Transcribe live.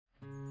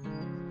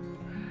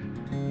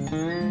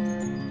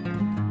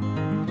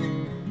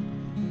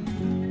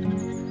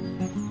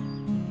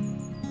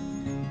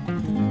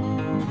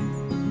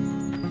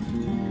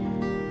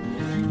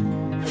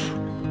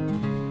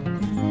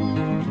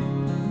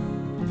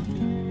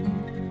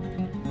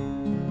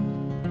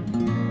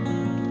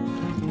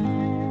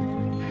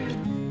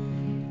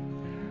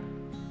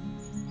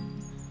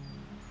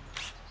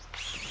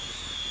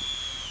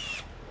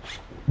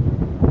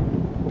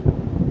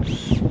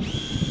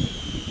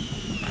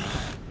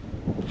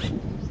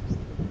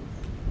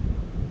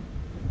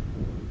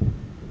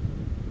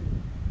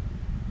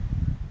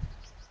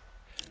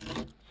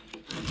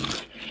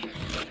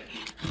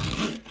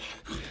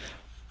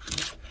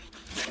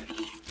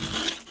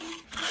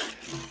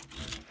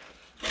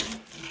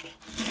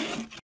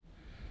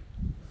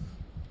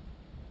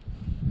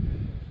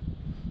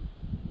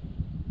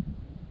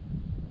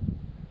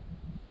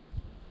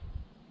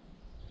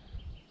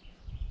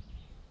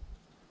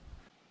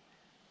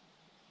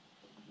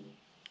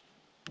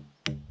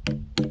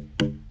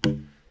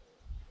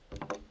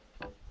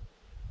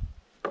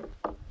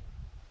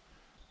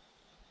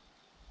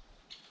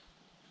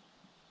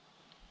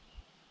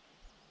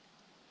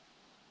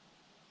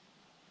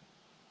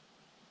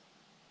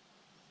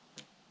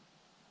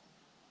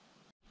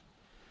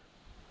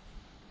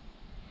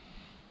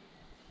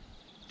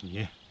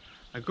Yeah,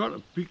 I got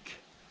a big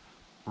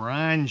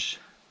branch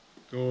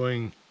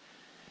going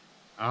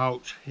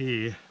out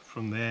here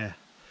from there,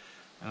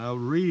 and I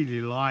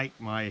really like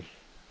my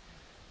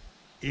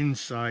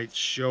inside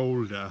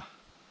shoulder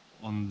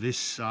on this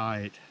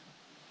side.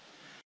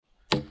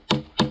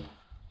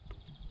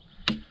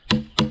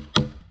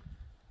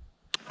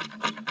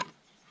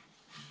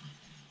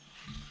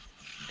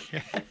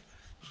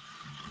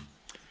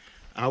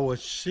 I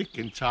was sick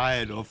and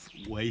tired of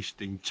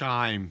wasting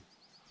time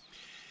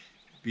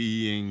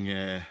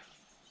being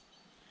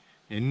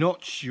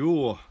not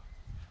sure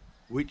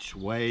which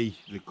way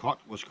the cut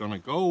was gonna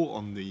go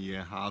on the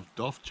half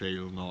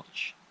dovetail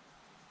notch.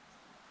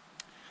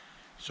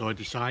 So I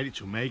decided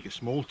to make a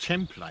small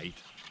template.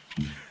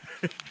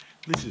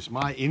 This is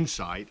my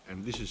inside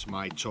and this is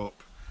my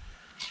top,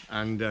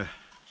 and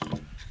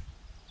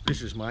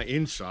this is my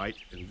inside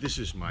and this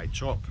is my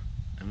top,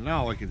 and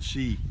now I can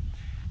see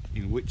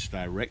in which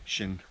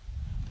direction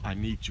I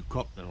need to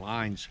cut the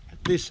lines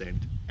at this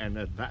end and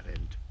at that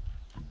end.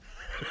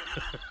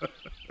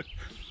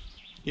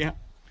 Yeah,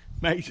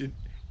 makes it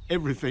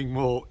everything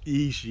more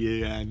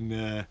easier,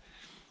 and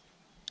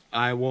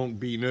I won't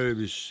be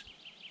nervous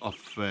of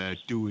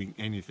doing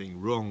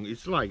anything wrong.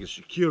 It's like a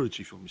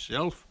security for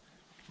myself,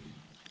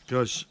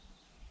 because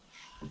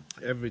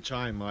every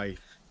time I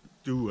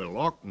do a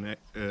log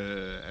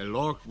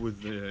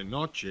with the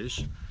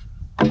notches,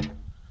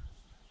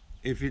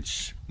 if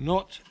it's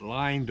not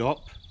lined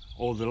up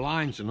or the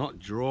lines are not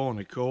drawn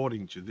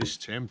according to this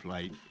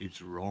template,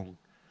 it's wrong.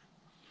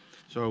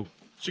 So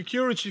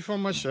security for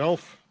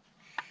myself,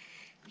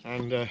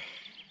 and then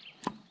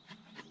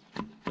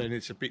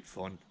it's a bit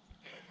fun.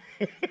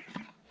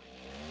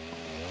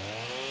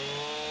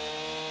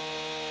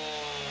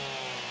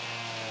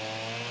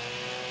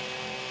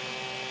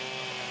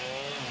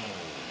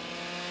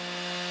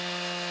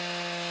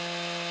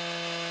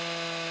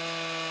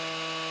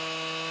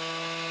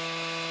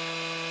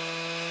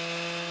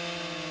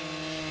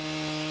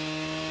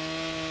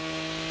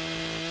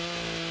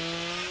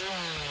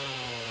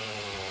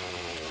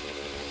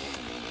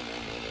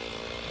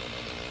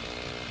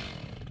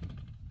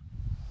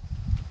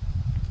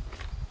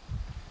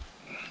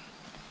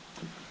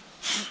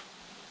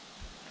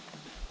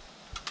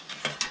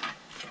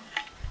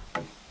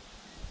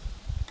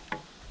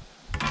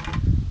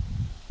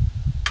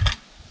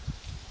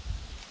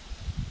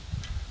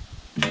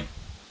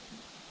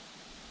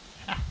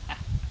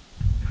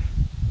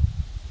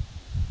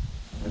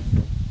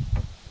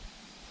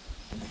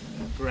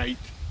 Great.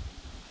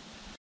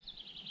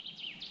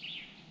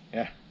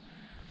 Yeah,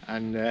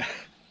 and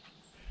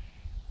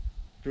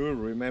do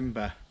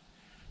remember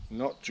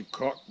not to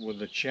cut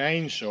with a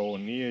chainsaw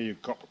near your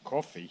cup of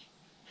coffee.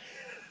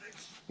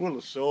 It's full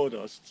of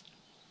sawdust.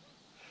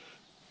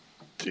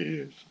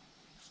 Cheers.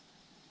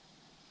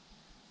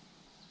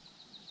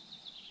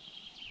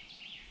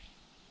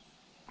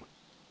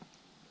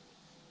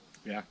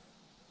 Yeah,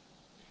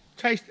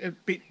 tastes a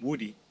bit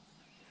woody.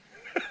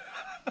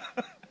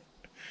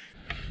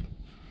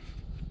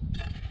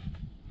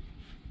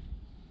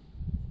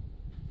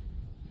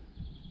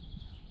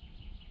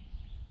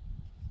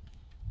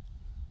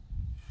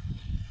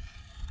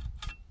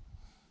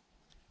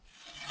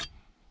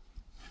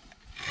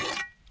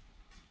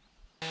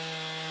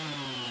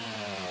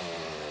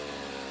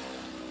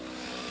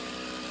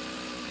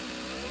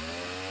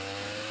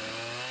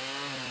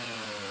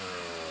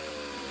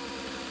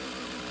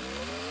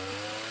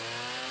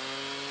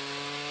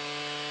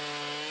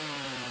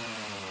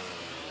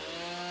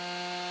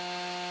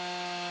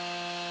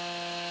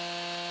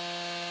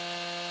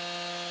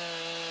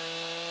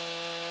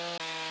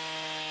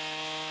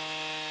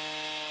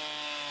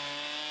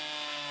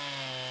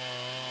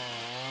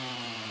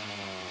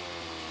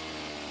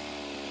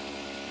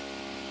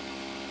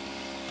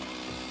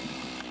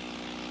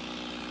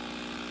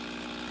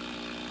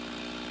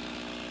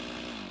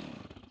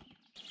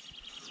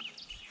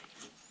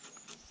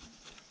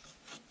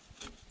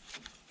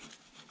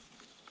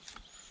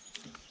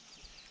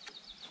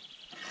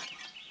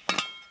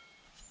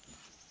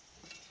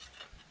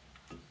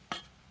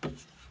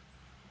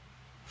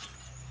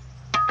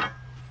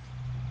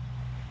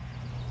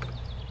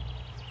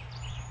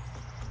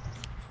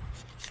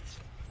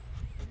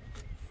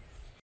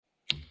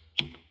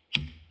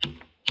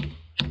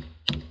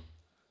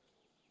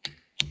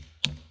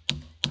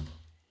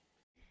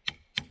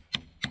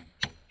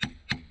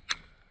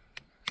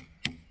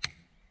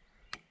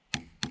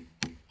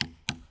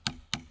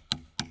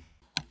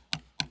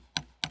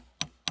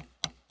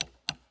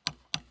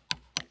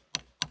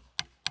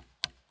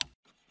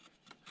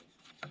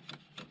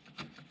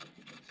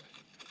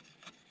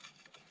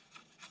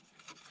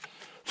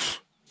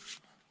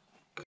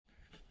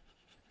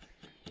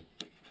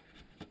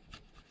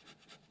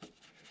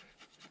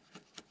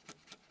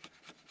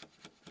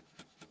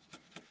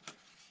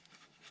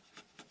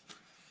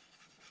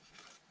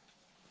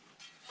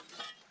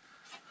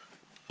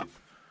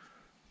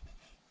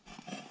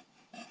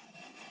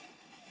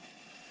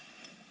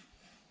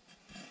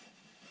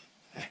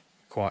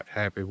 Quite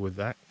happy with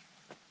that.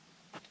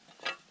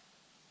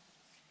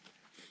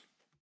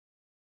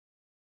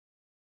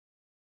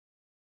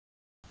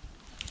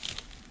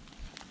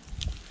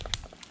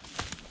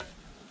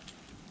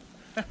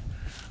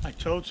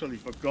 totally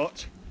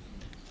forgot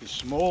the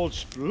small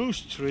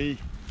spruce tree.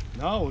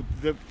 No,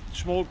 the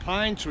small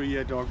pine tree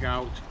I dug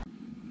out.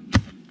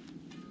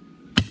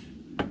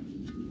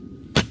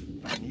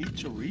 I need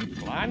to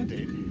replant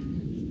it.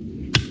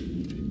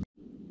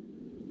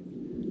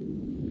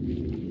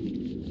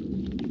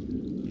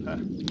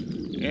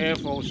 Air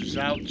Force is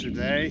out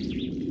today.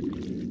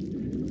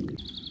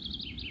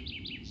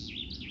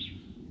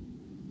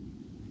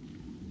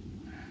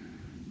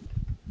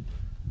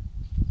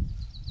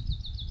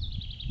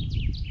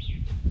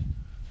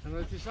 And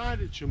I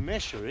decided to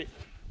measure it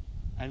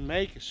and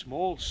make a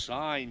small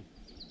sign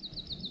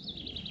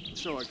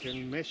so I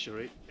can measure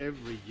it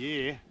every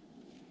year,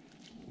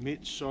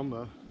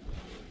 midsummer,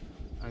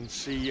 and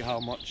see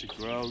how much it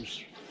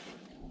grows.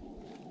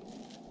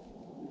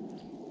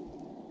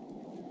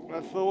 I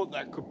thought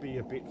that could be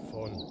a bit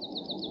fun.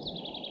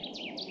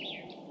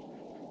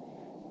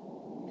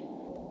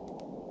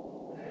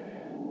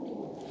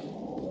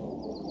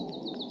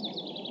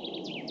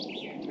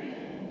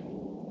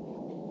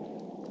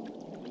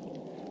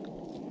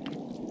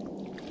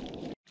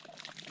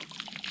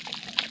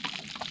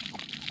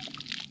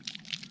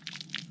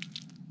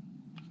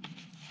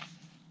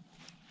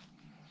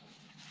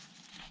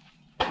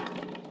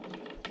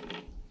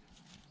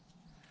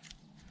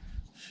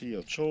 See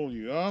how tall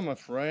you are, my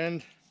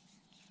friend.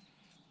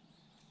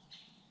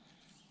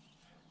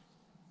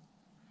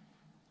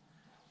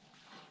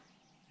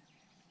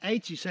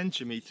 "80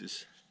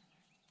 centimeters.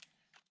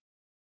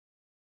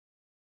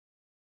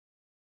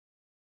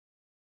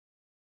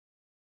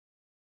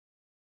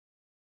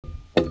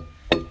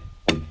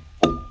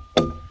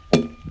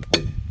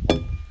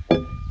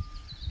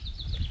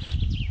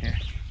 Yeah,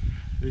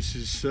 this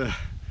is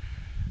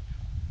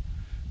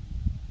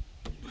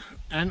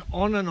an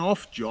on and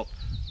off job.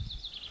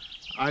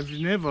 I've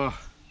never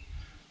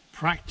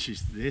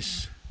practiced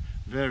this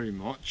very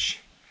much.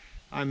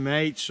 I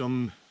made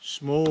some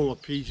smaller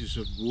pieces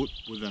of wood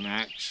with an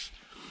axe,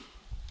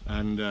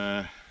 and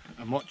a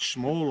much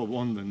smaller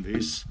one than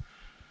this,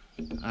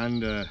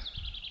 and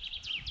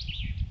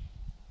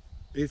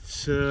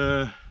it's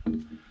a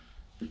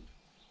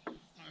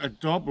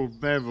double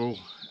bevel,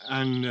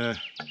 and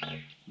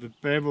the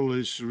bevel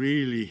is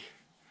really,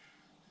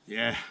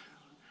 yeah,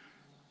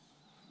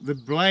 the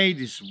blade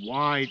is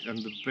wide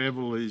and the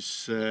bevel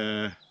is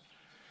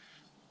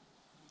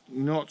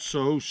not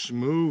so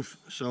smooth,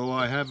 so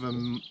I have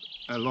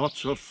a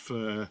lot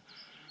of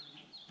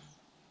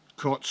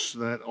cuts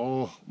that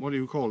are, what do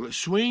you call it,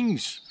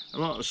 swings, a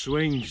lot of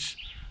swings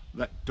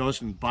that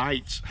doesn't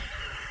bite.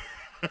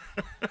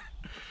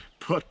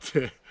 But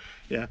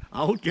yeah,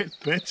 I'll get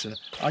better.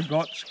 I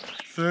got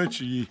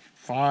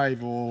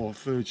 35 or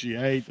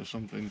 38 or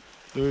something,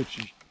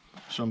 30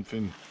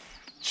 something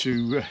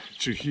to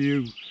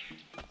hew,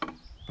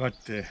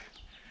 but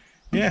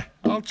yeah,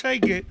 I'll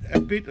take it a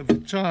bit of a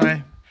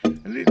time,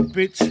 a little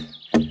bit,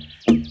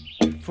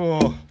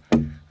 for,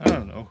 I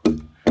don't know,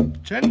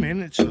 10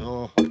 minutes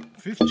or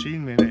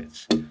 15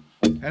 minutes,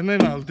 and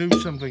then I'll do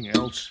something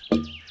else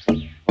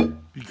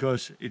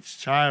because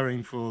it's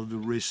tiring for the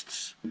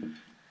wrists.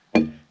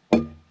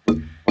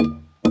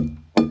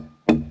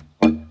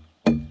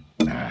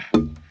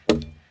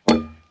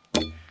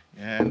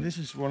 And this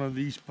is one of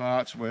these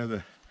parts where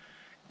the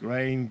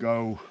grain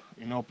go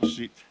in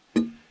opposite,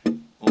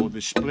 or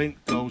the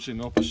splint goes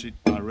in opposite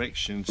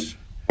directions.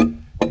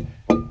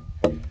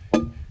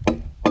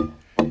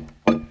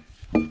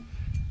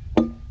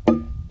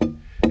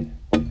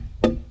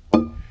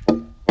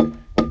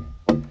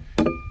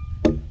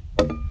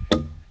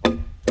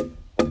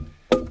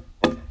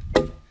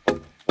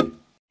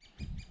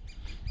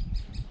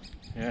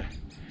 Yeah,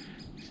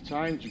 it's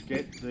time to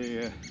get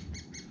the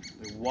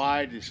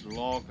widest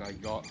log I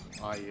got.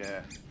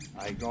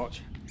 I got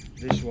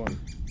this one.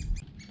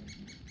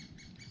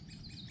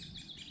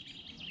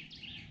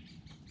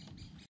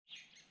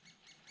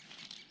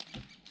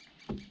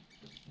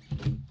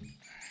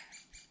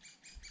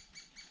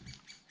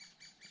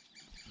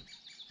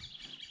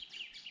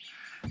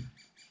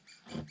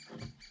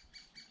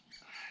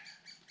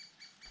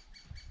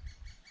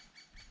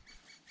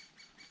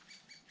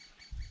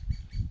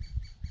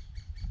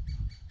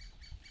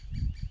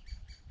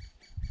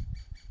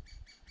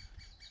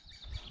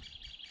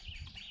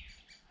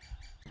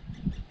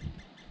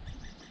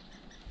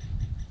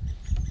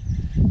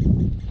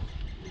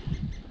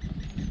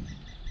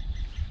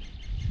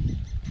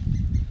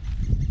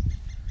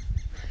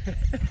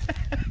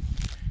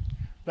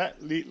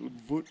 That little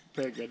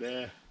woodpecker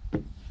there.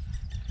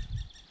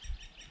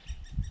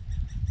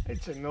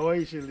 It's a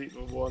noisy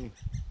little one.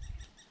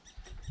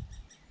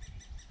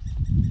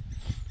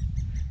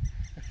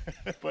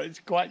 But it's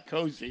quite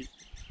cozy.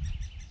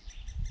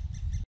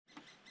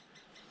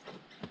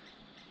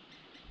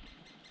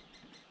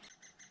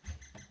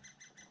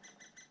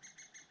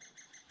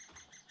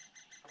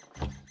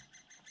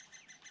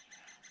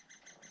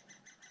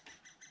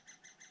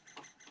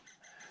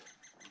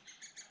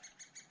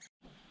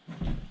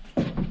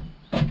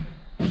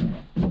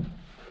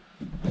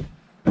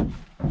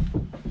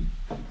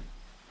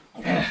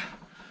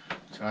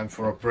 Time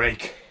for a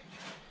break.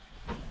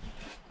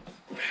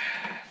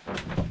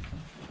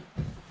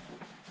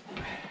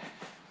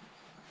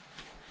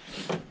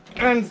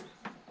 and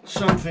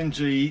something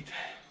to eat.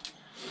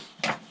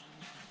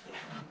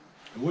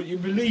 Would you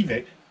believe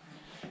it?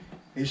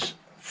 There's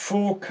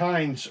 4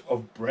 kinds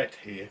of bread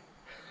here.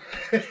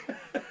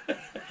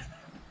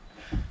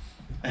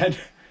 And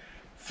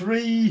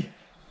 3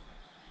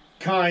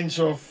 kinds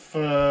of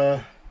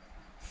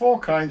 4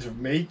 kinds of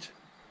meat.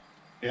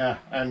 Yeah,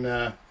 and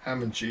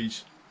ham and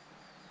cheese.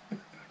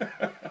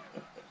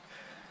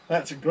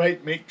 That's a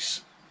great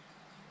mix.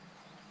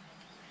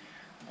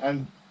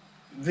 And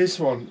this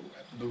one,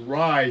 the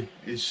rye,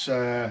 is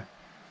I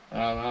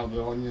don't know how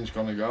the onion's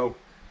gonna go.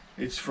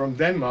 It's from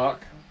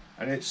Denmark,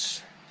 and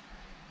it's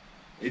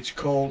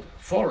called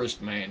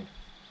Forest Man.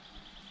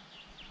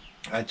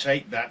 I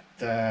take that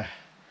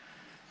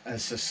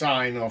as a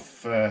sign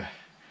of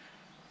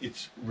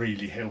it's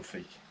really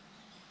healthy.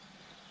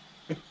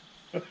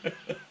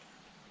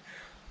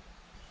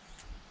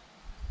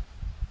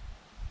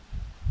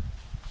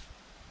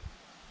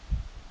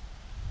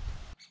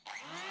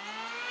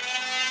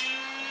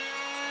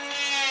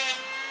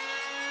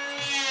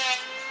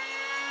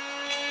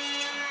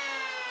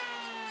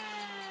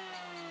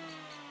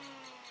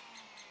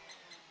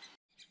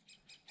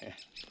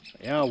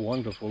 Yeah,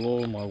 wonderful,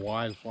 all my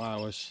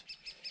wildflowers.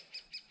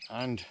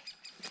 And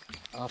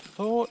I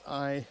thought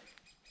I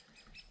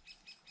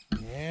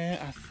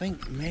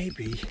think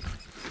maybe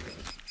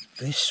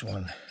this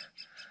one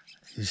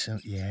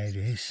isn't, yeah it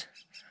is,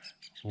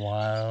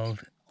 wild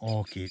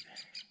orchid.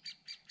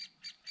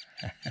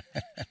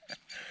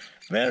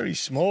 Very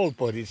small,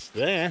 but it's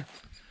there.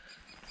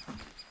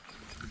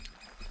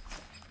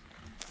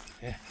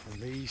 Yeah,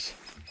 and these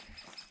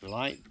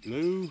light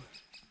blue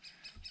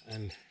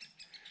and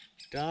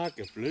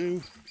darker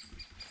blue,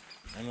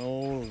 and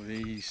all of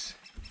these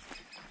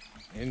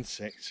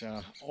insects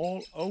are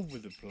all over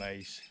the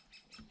place.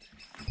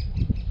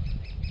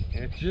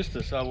 And just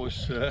as I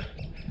was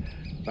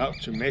about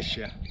to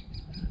measure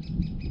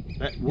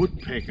that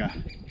woodpecker,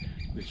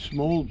 the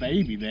small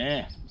baby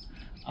there,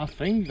 I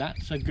think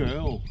that's a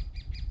girl.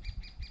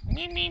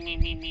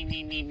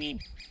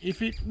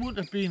 If it would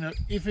have been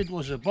if it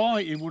was a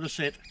boy, it would have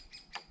said.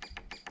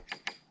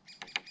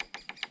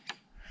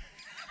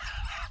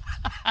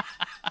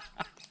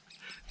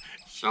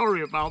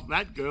 Sorry about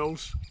that,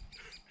 girls.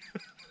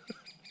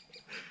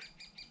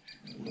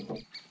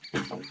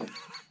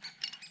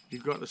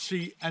 You've got to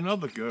see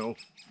another girl,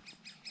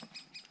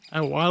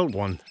 a wild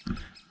one,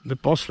 the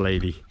boss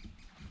lady.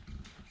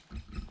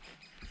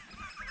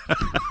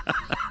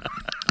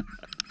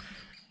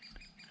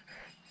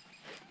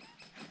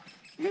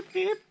 Yip,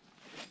 yip.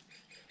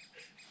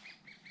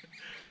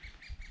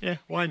 Yeah,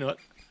 why not?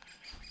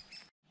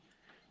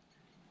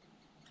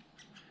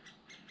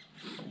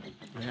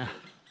 Yeah,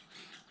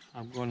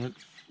 I'm gonna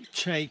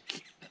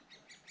take,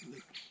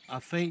 I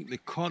think the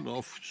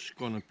cutoff's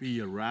gonna be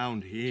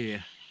around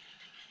here.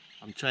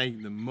 I'm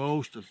taking the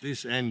most of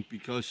this end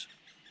because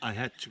I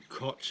had to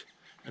cut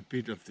a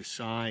bit of the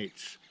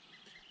sides,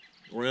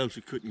 or else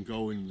it couldn't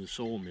go in the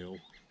sawmill.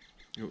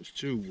 It was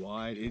too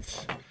wide.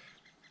 It's,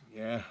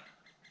 yeah,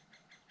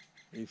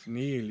 it's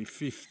nearly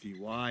 50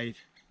 wide.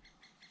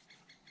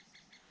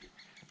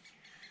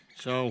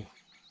 So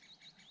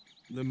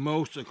the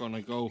most are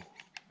gonna go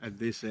at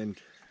this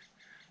end.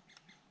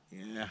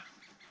 Yeah,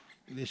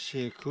 this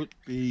here could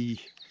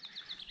be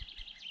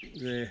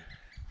the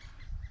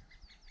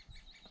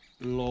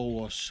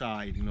lower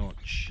side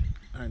notch,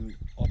 and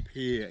up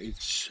here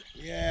it's,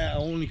 yeah,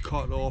 only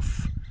cut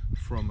off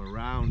from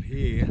around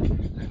here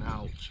and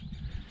out.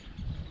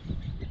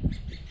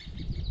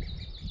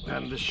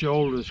 And the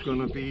shoulder's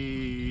gonna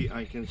be,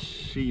 I can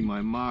see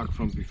my mark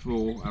from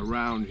before,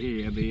 around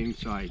here, the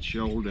inside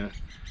shoulder.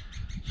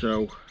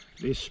 So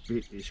this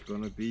bit is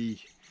gonna be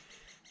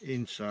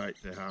inside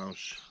the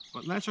house,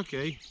 but that's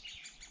okay.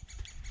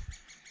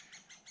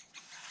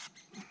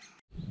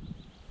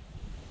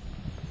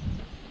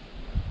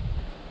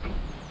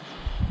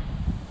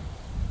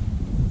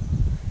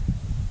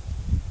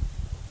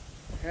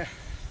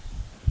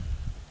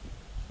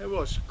 It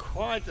was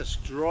quite a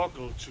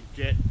struggle to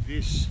get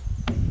this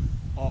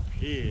up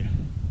here.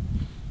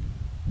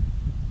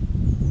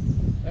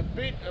 A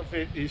bit of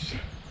it is,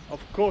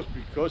 of course,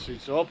 because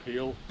it's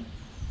uphill,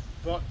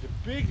 but the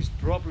biggest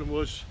problem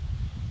was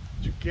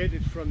to get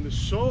it from the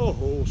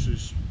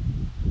sawhorses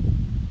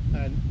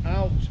and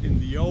out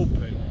in the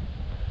open,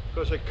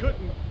 because I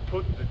couldn't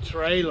put the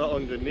trailer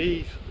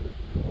underneath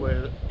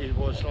where it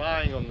was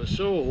lying on the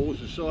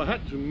sawhorses, so I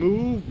had to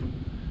move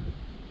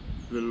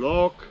the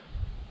log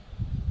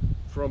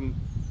from,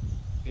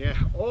 yeah,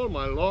 all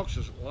my logs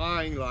is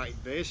lying like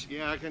this.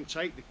 Yeah, I can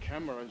take the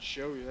camera and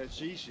show you,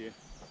 that's easier.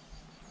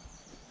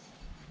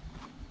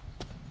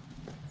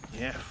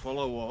 Yeah,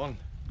 follow on.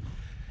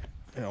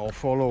 I'll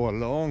follow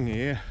along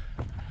here.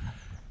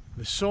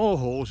 The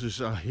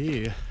sawhorses are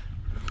here,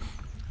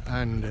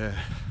 and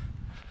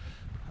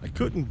I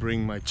couldn't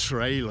bring my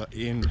trailer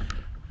in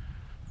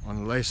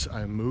unless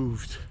I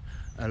moved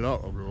a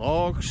lot of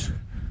logs,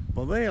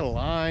 but they are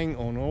lying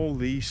on all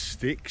these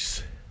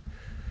sticks,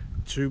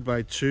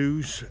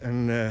 2x2s,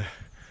 and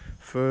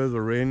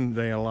further in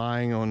they are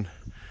lying on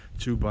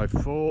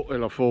 2x4 or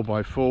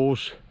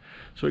 4x4s,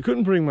 so I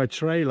couldn't bring my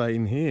trailer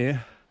in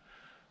here,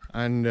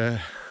 and I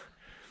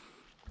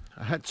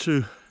had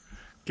to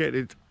get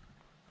it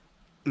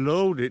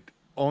loaded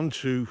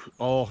onto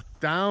or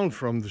down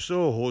from the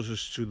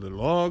sawhorses to the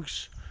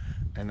logs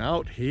and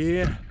out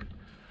here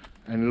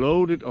and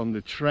loaded on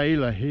the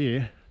trailer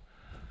here,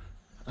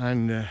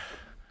 and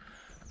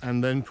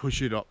then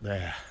push it up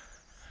there.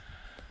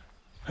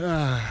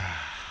 I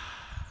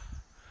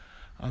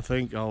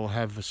think I'll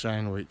have a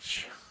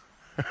sandwich.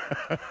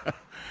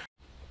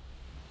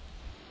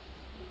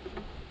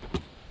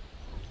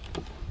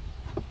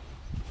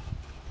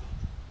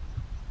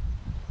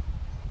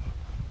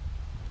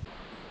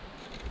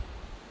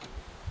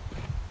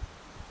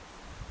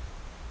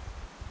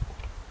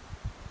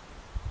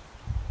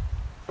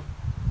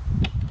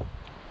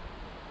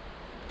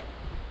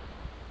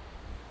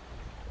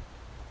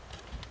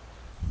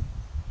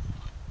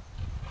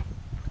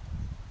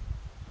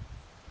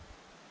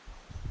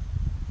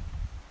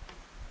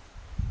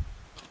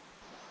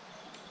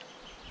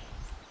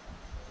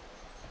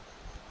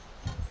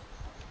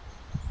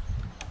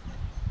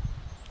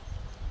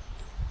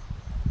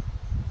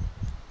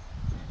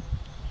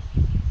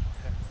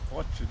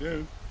 What to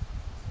do?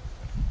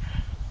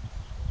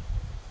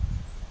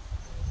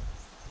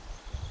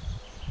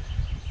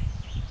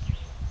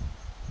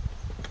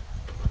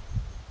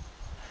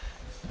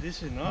 Is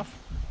this enough?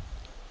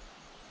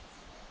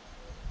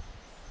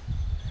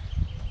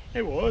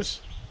 It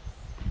was.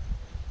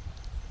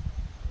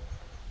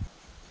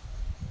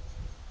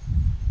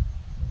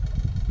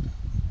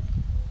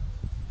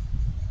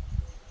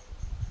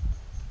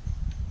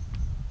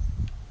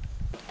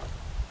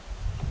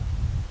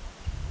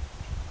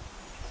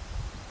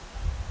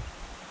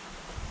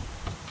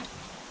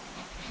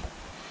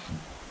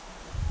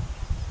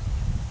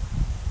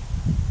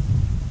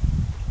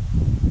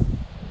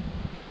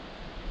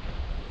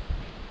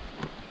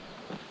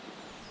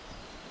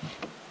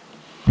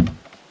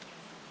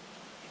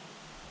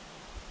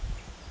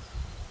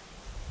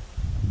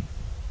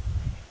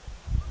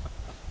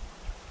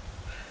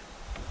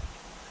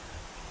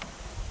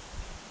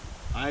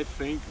 I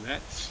think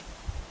that's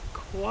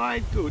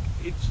quite good.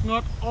 It's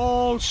not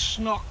all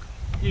snock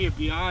here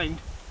behind.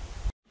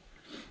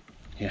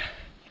 Yeah,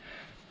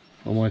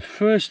 for my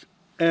first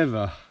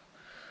ever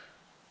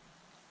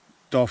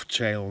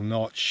dovetail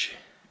notch,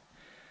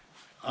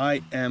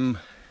 I am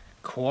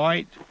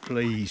quite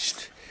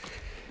pleased.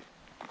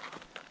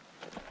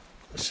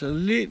 It's a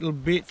little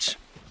bit,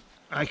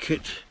 I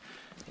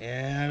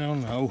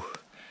don't know,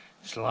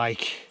 it's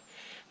like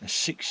a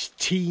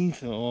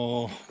 16th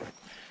or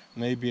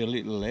maybe a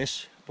little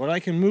less, but I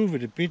can move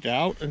it a bit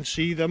out and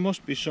see there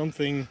must be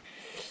something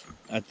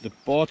at the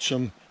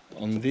bottom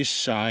on this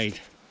side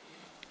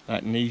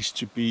that needs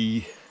to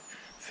be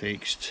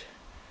fixed.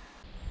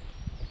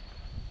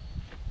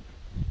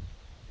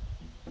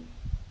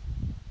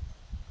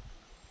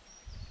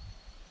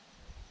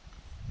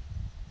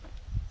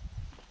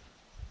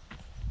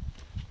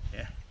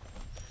 Yeah,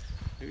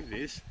 look at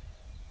this.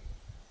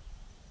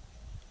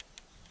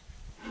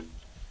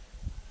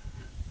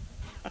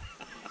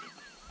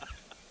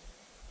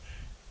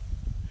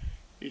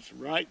 It's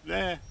right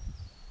there.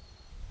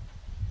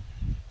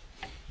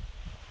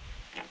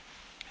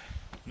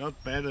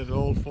 Not bad at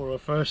all for a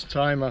first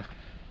timer.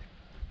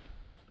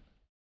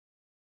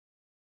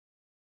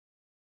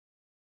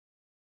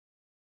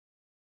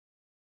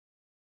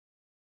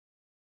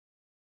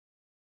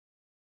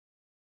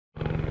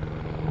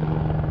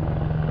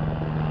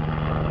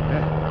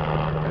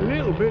 Yeah, a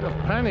little bit of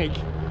panic.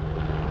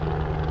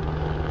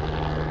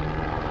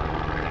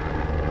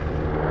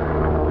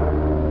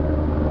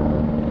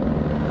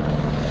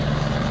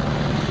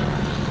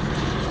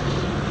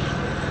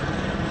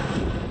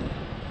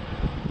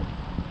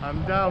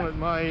 I'm down at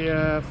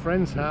my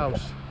friend's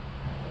house.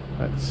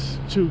 That's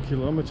 2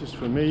 kilometers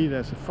from me.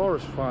 There's a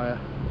forest fire,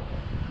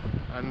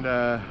 and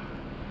her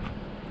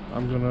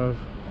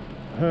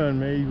and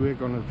me, we're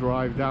gonna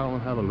drive down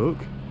and have a look.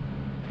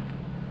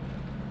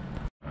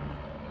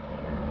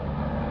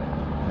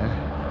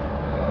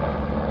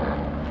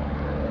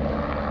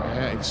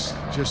 Yeah, it's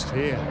just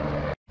here.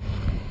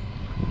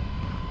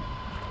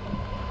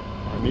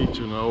 I need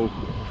to know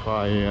if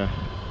I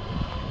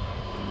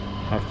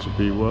have to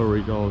be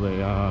worried or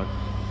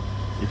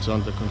it's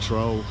under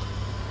control.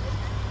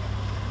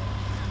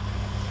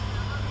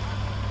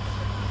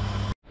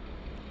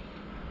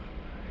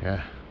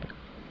 Yeah,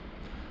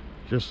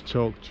 just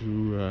talked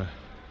to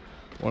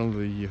one of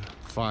the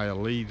fire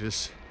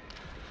leaders,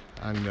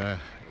 and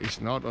it's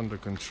not under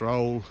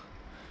control,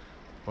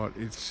 but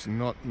it's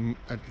not,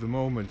 at the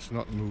moment it's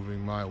not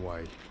moving my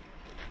way.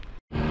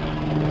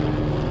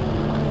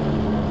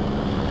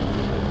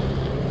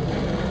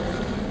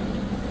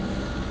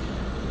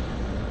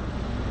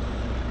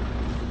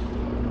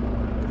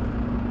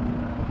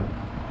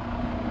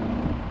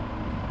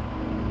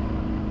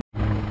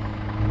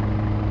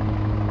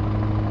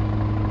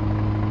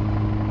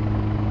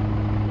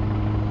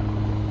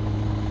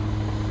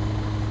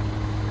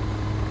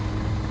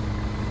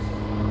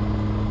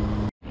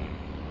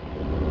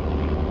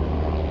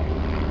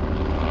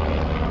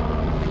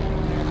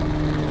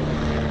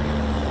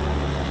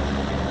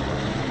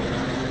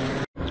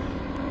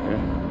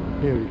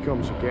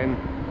 comes again.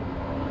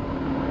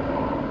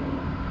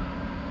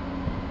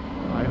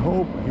 I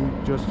hope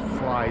he just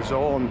flies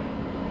on,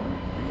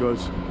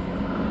 because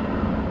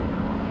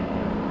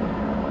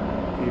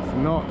if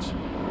not,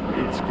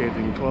 it's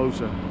getting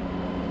closer.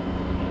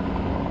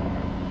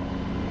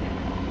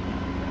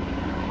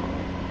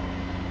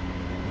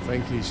 I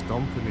think he's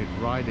dumping it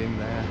right in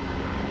there.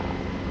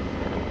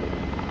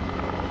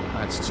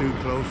 That's too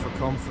close for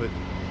comfort.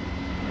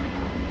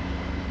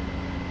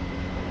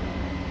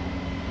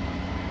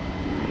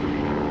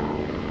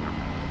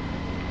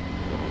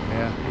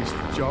 Yeah, his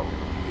job,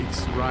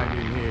 it's right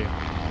in here.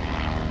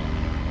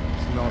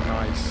 It's not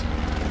nice.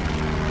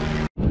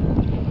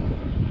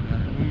 Ja,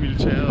 nu er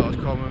militæret også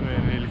kommet med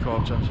en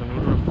helikopter, så nu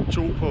er der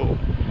 2 på.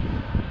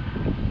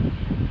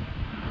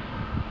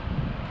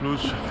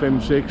 Plus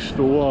 5-6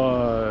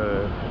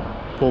 store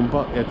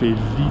pumper. Ja, det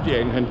er lige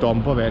derinde, han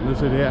dumper vandet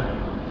til det her.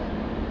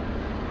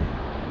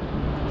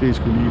 Det er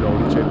sgu lige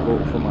lovligt tæt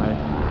på for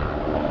mig.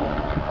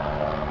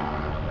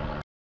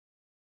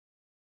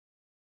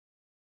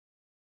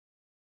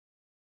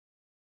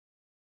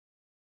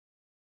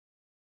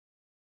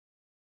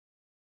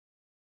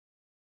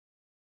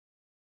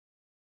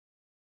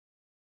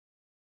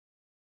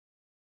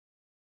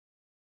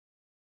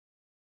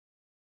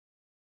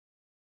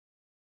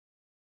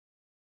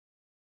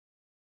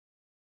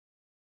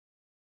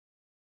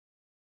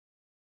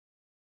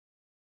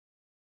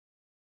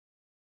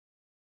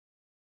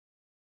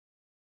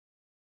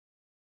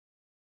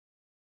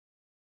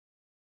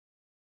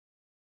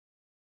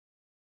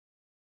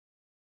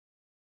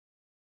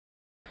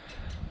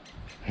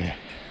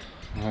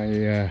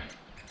 I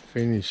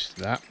finished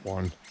that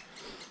one.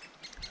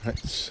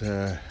 That's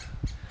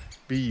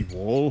B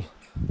wall,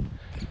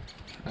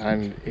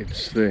 and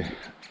it's the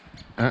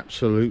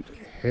absolute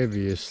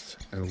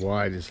heaviest and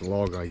widest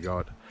log I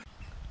got.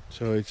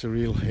 So it's a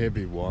real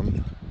heavy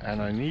one,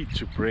 and I need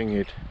to bring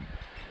it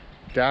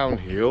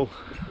downhill.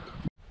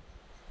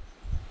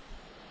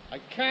 I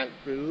can't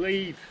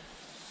believe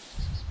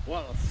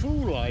what a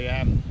fool I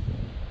am.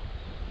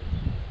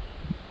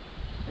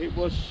 It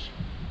was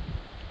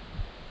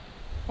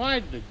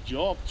quite the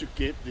job to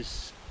get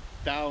this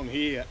down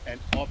here and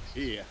up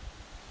here,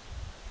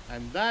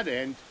 and that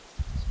end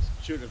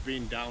should have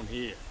been down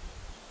here.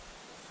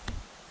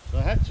 So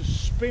I had to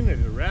spin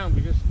it around,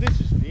 because this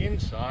is the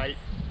inside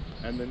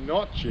and the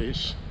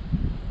notches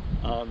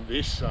are on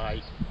this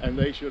side, and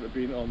they should have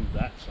been on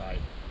that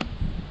side.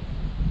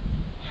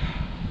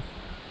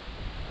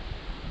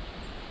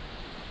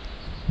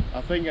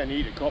 I think I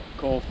need a cup of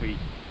coffee.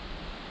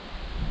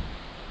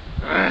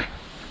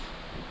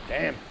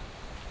 Damn.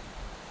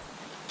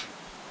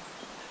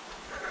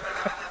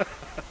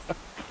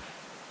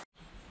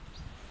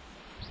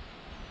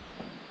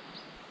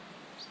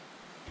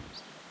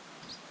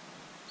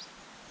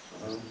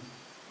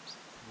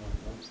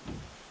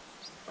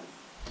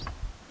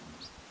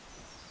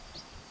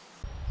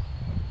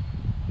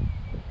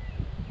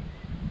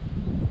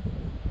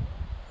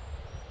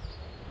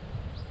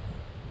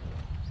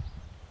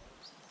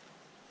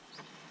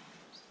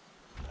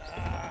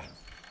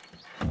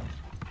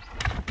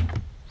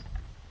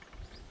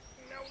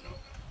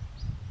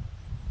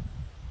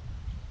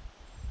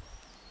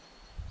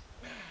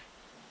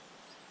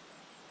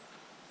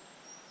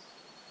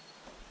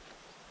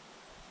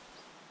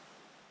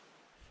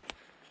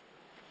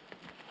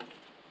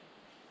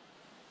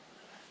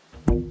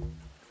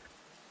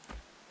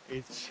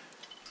 It's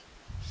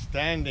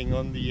standing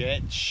on the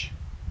edge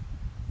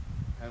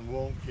and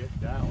won't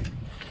get down.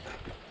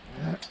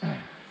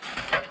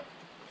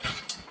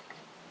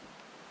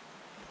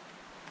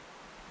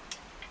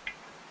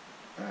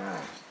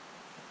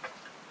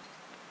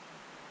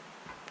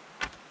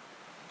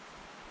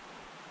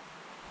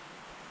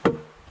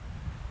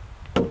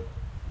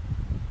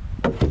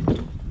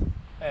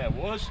 There it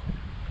was.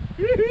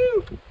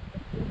 Woohoo!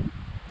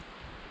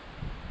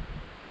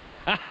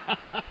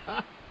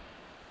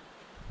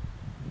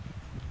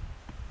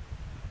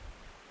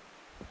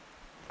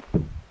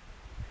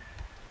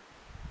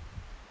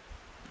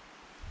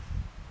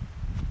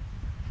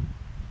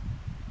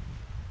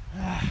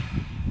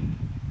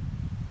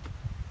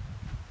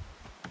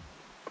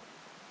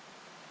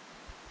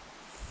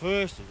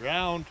 First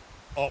round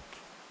up.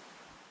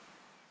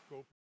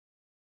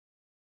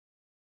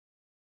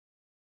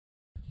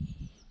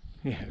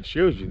 Yeah, I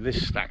showed you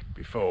this stack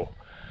before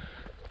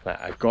that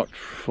I got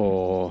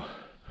for,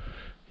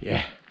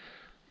 yeah,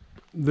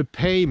 the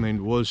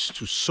payment was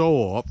to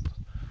saw up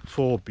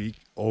 4 big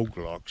oak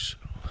logs,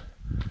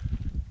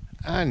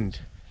 and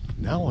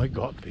now I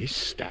got this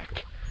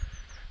stack.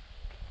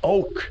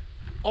 Oak,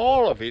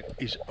 all of it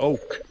is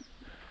oak,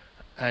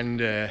 and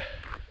there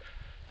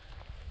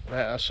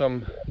are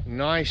some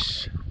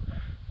nice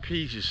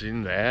pieces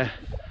in there.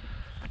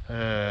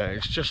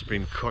 It's just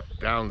been cut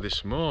down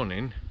this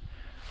morning,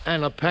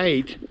 and I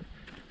paid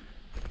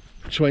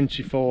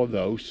 24 of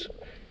those.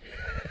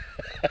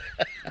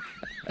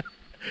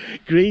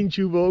 Green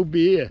tube oak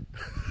beer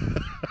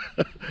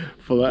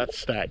for that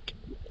stack.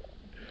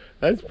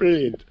 That's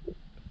brilliant.